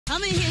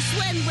I'm in here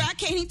sweating, bro. I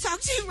can't even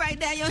talk to you right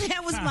now. Yo,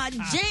 that was my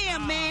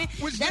jam, man.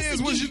 Which dance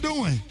was you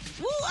doing?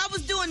 Woo, I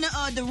was doing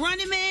the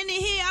Running Man in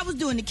here. I was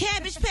doing the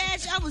Cabbage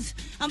Patch.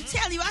 I'm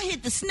telling you, I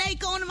hit the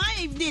snake on him.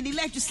 I even did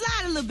electric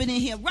slide a little bit in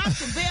here. Rock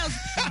the bells.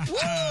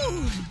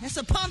 Woo! That's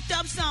a pumped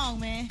up song,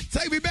 man.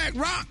 Take me back,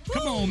 Rock. Woo.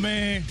 Come on,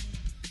 man.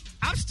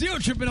 I'm still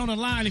tripping on the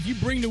line. If you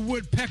bring the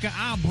woodpecker,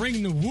 I'll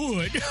bring the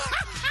wood.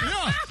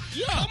 Yeah.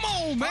 Come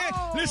on, man.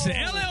 Oh. Listen,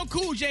 LL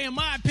Cool J, in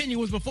my opinion,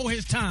 was before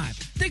his time.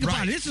 Think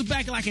about it. This was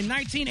back like in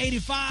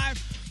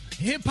 1985.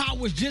 Hip-hop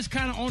was just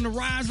kind of on the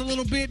rise a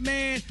little bit,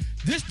 man.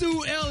 This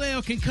dude,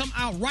 LL, can come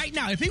out right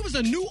now. If he was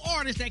a new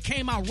artist that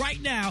came out right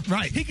now,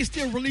 he can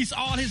still release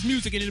all his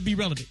music and it'll be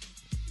relevant.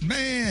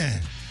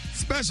 Man,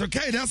 Special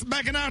K, that's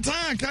back in our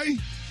time, K.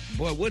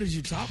 Boy, what is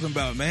you talking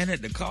about, man?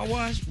 At the car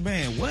wash?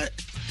 Man, what?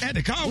 At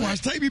the car wash,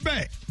 take me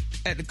back.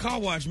 At the car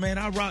wash, man,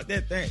 I rocked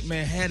that thing,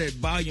 man, had that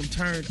volume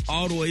turned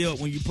all the way up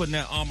when you putting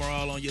that Armor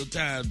All on your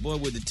tires, boy,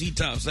 with the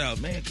T-tops out.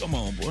 Man, come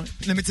on, boy.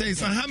 Let me tell you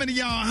something. How many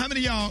of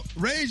y'all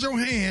raise your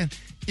hand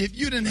if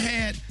you done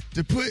had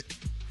to put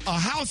a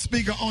house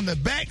speaker on the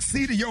back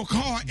seat of your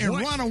car and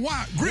run a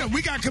walk? Griff,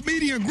 we got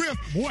comedian Griff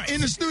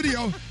in the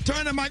studio.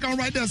 Turn the mic on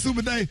right there,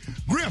 Super Dave.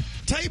 Griff,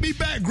 take me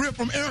back, Griff,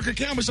 from Erica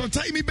Campbell Show.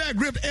 Take me back,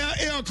 Griff.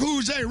 LL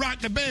Cool J, rock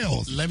the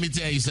bells. Let me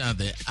tell you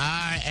something.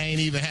 I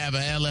ain't even have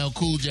an LL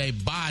Cool J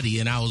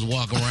body, and I was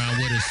walking around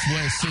with a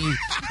sweatsuit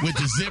with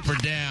the zipper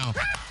down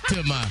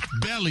to my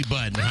belly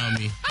button,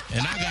 homie.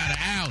 And I got an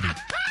Audi.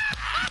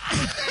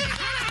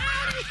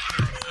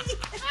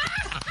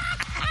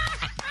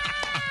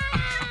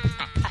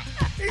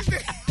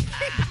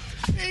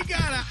 He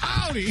got an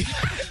Audi.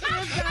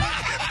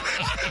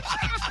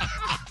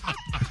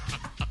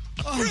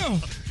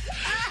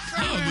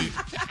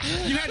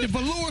 You had the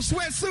velour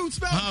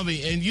sweatsuits, man.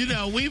 Homie, and you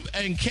know,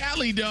 in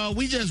Cali, dog,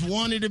 we just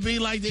wanted to be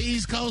like the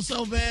East Coast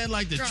so bad,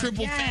 like the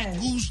triple fat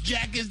goose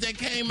jackets that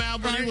came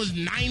out, but it was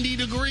 90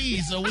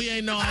 degrees, so we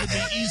ain't know how to be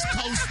East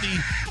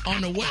Coasty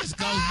on the West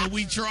Coast, but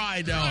we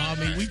tried, though,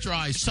 homie. We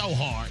tried so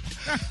hard.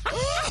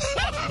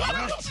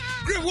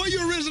 Griff, where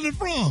you originally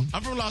from?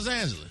 I'm from Los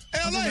Angeles.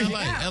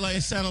 L.A. LA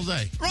and San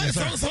Jose. Right,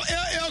 yes, so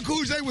LL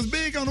Cool J was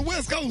big on the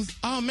West Coast.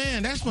 Oh,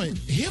 man, that's when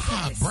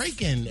hip-hop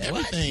breaking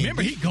everything.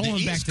 Remember, he going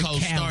the back East to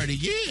Coast Cali.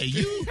 started. Yeah,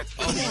 you.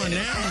 Come on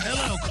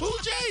now. LL Cool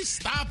J,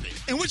 stop it.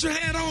 And what you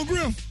had on,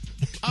 Griff?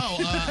 Oh,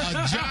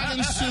 a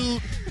jogging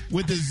suit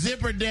with the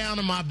zipper down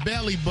to my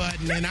belly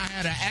button, and I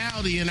had an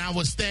Audi, and I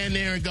would stand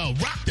there and go,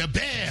 rock the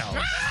bell.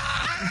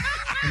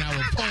 And I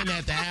would point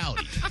at the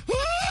Audi.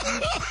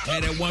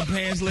 Had that one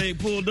pants leg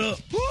pulled up.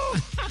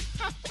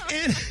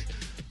 And,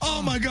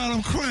 oh, my God,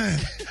 I'm crying.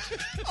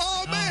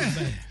 Oh,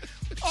 man.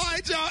 All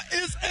right, y'all,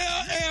 it's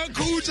LL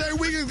Cool J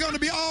Week. Is going to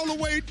be all the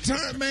way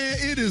turned, man.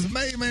 It is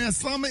May, man.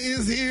 Summer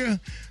is here.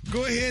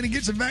 Go ahead and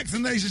get your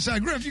vaccination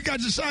shot. Griff, you got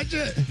your shot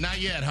yet? Not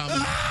yet,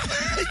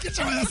 homie. Get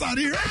your ass out of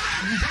here.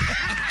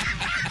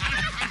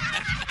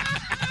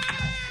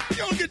 You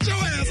don't get your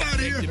ass out of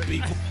here.